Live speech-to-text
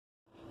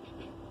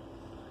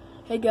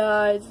Hey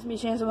guys, it's me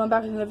Chance. I'm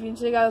back with another video.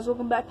 Today guys,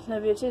 welcome back to another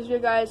video. Today's video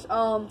guys,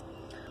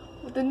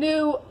 with the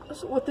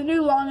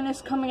new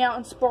Longinus coming out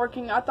and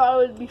sparking, I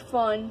thought it would be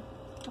fun.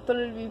 I thought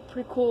it would be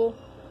pretty cool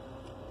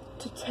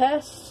to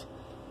test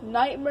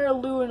Nightmare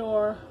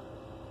LUINOR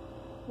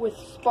with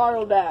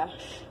Spiral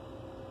Dash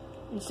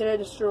instead of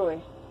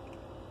Destroy.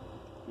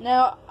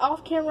 Now,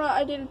 off camera,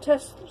 I did a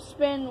test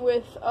spin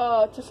with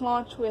test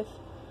launch with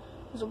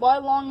a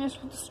wide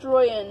Longinus with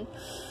Destroy, and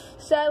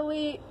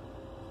sadly,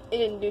 it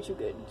didn't do too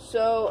good.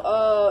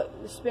 So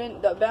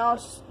the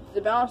balance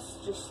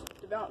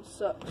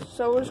sucks.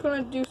 So we're just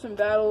gonna do some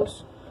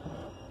battles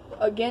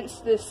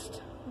against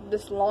this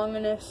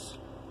Longinus,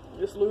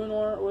 this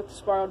LUINOR with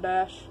Spiral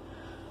Dash.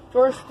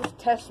 First, just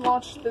test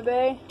launch the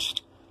bay,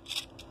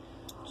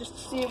 just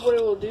to see what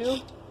it will do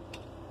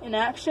in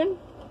action.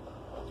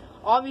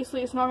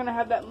 Obviously, it's not gonna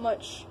have that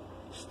much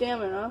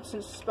stamina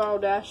since Spiral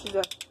Dash is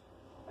a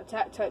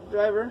attack type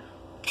driver.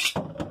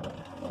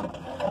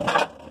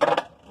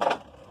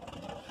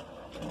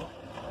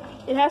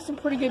 It has some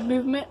pretty good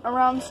movement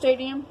around the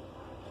stadium.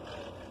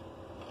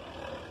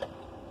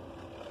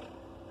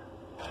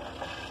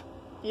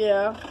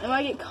 Yeah, it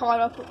might get caught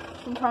up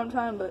from time to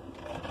time, but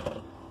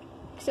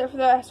except for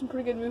that, it has some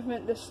pretty good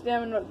movement. The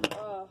stamina,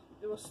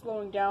 it was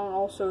slowing down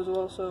also as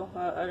well, so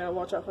I gotta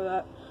watch out for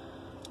that.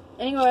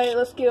 Anyway,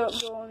 let's get up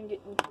going and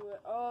get into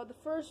it. The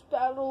first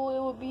battle, it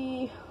will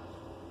be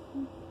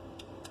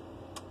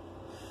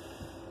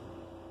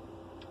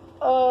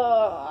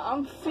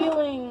I'm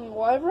feeling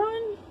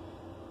Wyvern.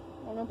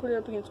 I'm gonna put it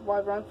up against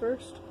Wyvern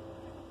first,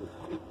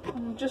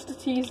 just to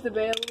tease the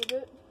bay a little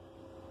bit.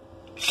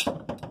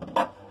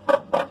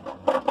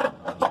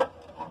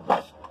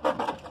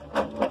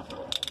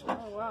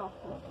 Oh wow!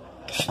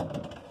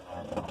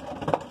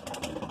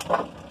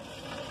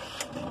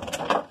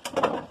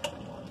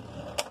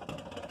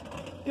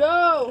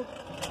 Go,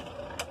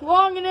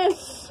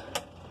 Longinus!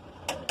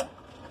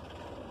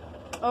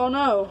 Oh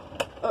no!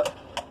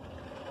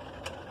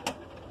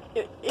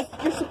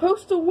 You're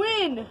supposed to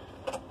win.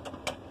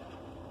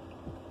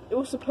 It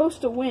was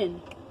supposed to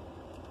win.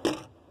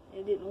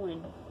 It didn't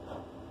win.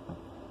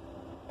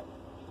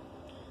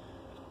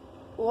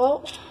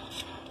 Well,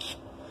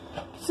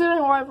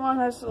 considering Wyvern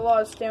has a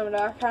lot of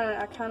stamina,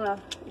 I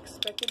kinda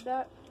expected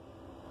that.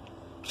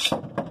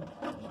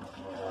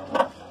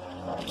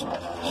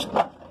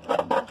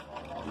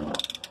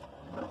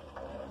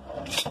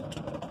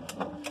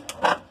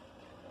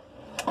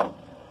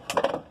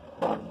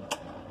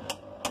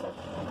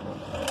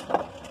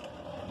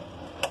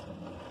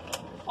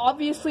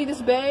 Obviously,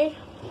 this bay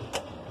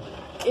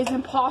is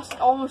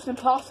almost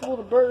impossible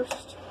to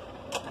burst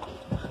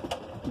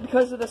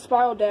because of the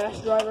Spiral Dash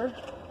driver.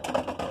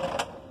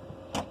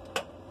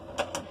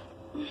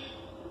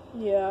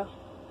 Yeah.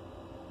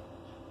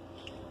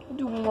 I'll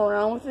do one more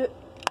round with it.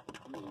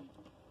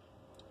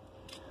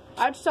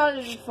 I decided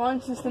it'd be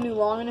fun since the new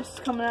Longinus is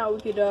coming out.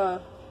 We could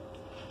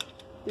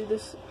do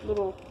this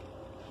little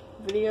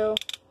video.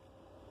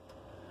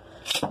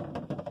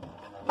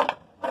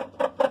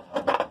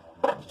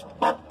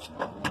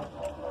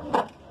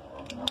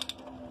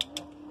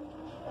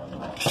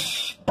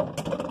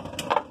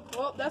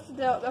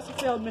 That's a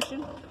failed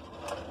mission.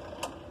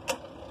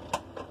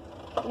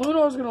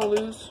 LUINOR's gonna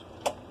lose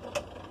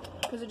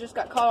because it just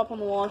got caught up on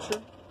the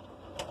launcher.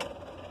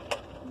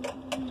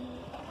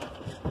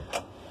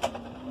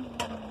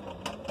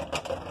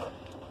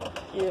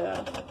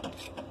 Yeah.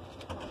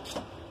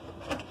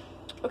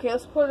 Okay,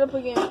 let's put it up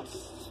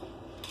against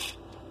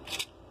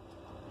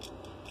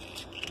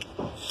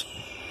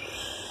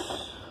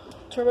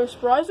Turbo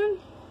Surprising.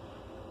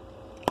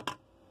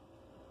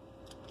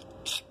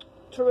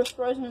 Turbo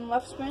Surprising and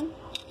left spin.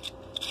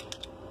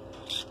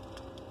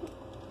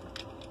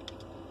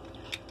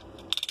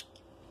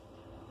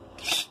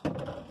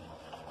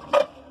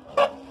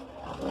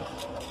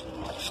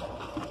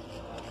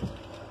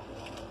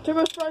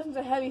 Turbo Surprising's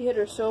a heavy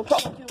hitter, so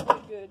probably do way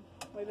good.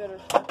 Way better.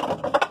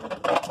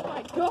 Oh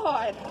my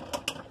god!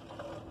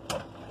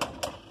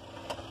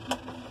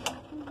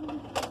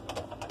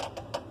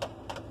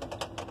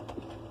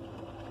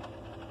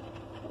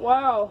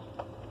 Wow.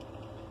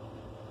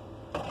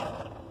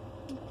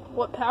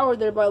 What power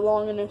there by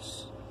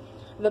Longinus.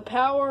 The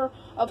power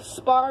of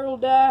Spiral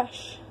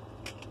Dash.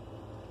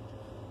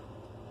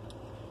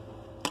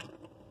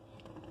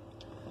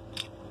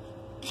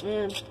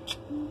 Man.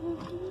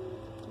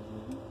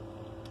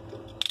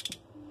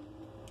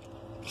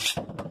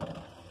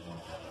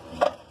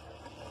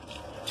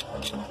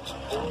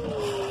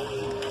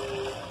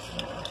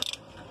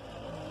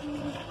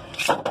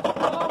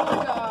 Oh my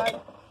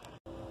god.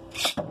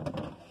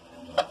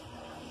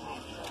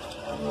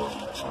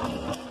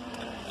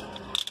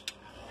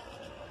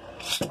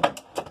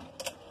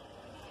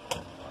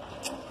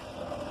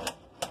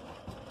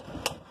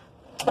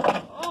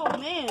 Oh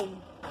man.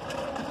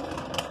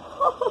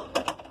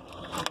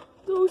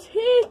 Those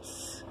hits.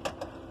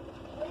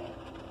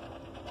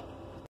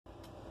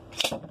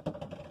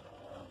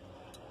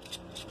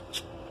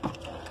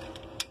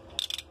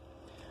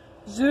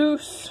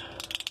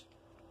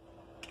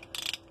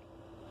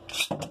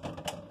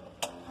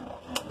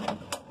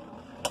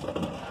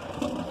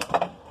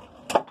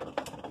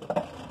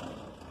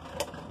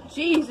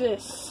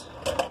 Jesus!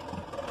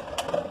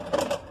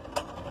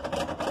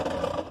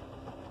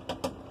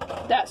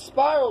 That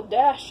spiral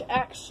dash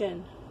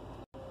action.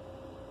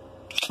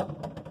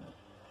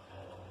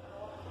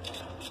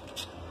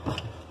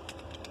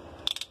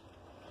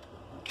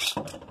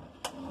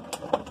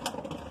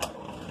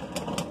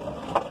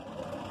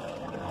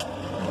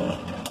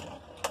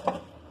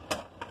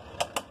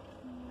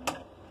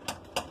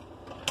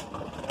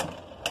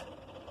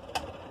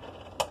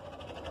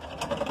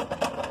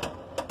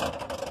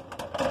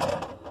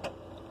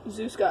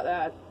 Zeus got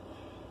that.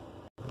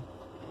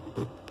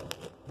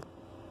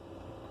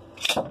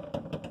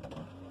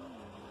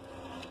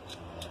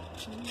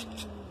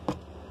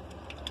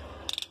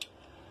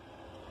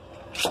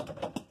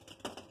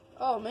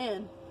 Oh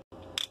man.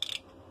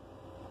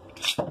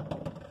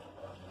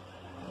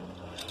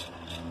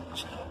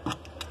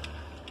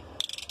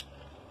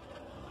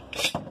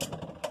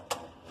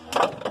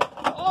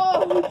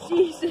 Oh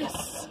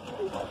Jesus.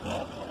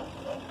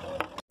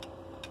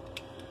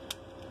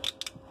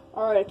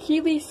 Alright,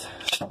 Achilles.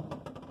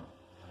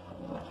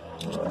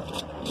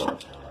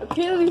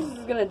 Achilles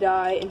is gonna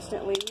die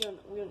instantly.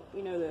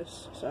 We know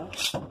this, so.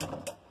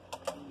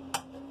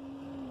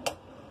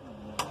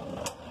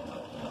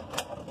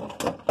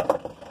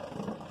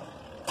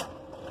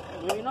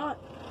 Maybe not.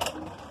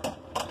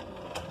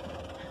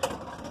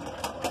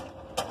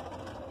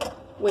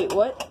 Wait,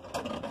 what?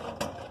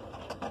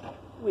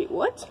 Wait,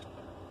 what?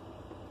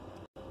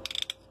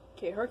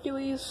 Okay,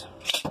 Hercules.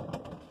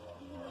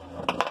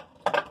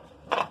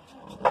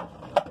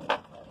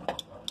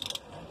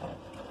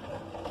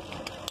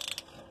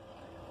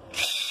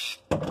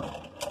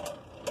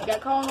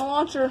 Got caught on the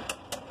launcher.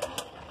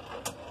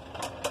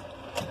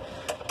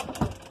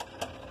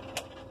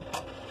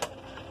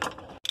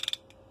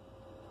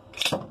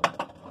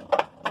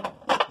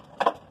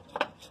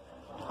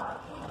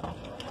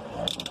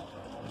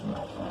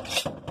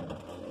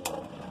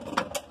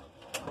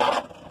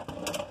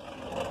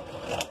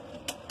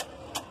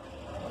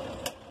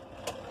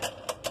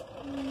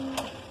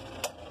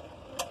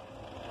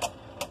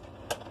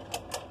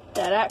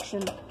 That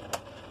action.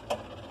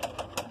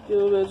 Do a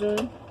little bit of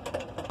zoom.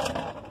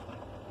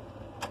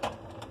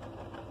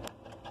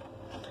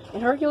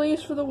 And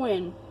Hercules for the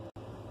win.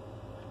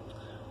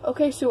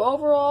 Okay, so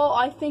overall,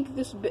 I think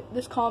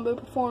this combo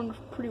performed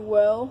pretty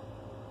well.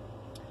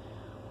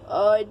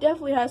 It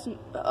definitely has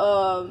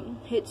some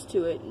hits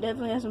to it.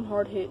 Definitely has some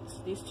hard hits.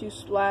 These two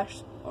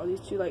slash, or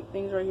these two like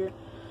things right here.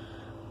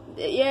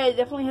 Yeah, it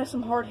definitely has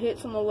some hard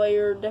hits on the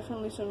layer.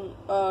 Definitely some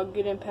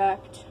good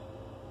impact.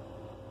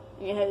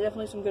 It had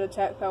definitely some good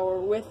attack power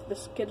with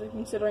this,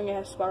 considering it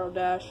has Spiral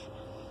Dash.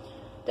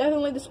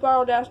 Definitely the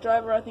Spiral Dash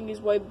driver I think is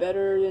way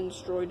better than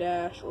Destroy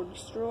Dash or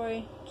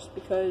Destroy, just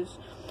because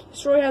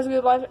Destroy has a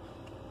good life.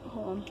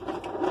 Hold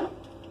on.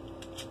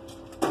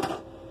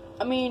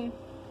 I mean,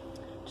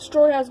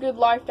 Destroy has good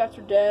life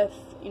after death,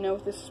 you know,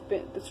 with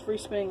this free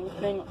spinning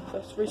thing,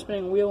 this free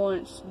spinning wheel on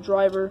its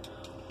driver.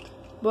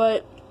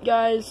 But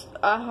guys,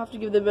 I have to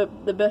give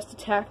the best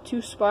attack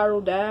to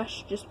Spiral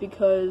Dash just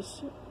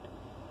because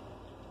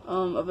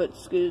of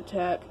its good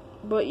attack.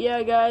 But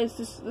yeah, guys,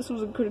 this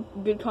was a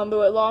good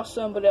combo. It lost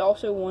some, but it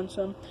also won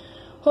some.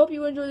 Hope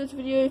you enjoyed this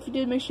video. If you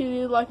did, make sure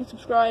you like and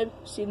subscribe.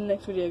 See you in the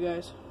next video,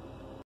 guys.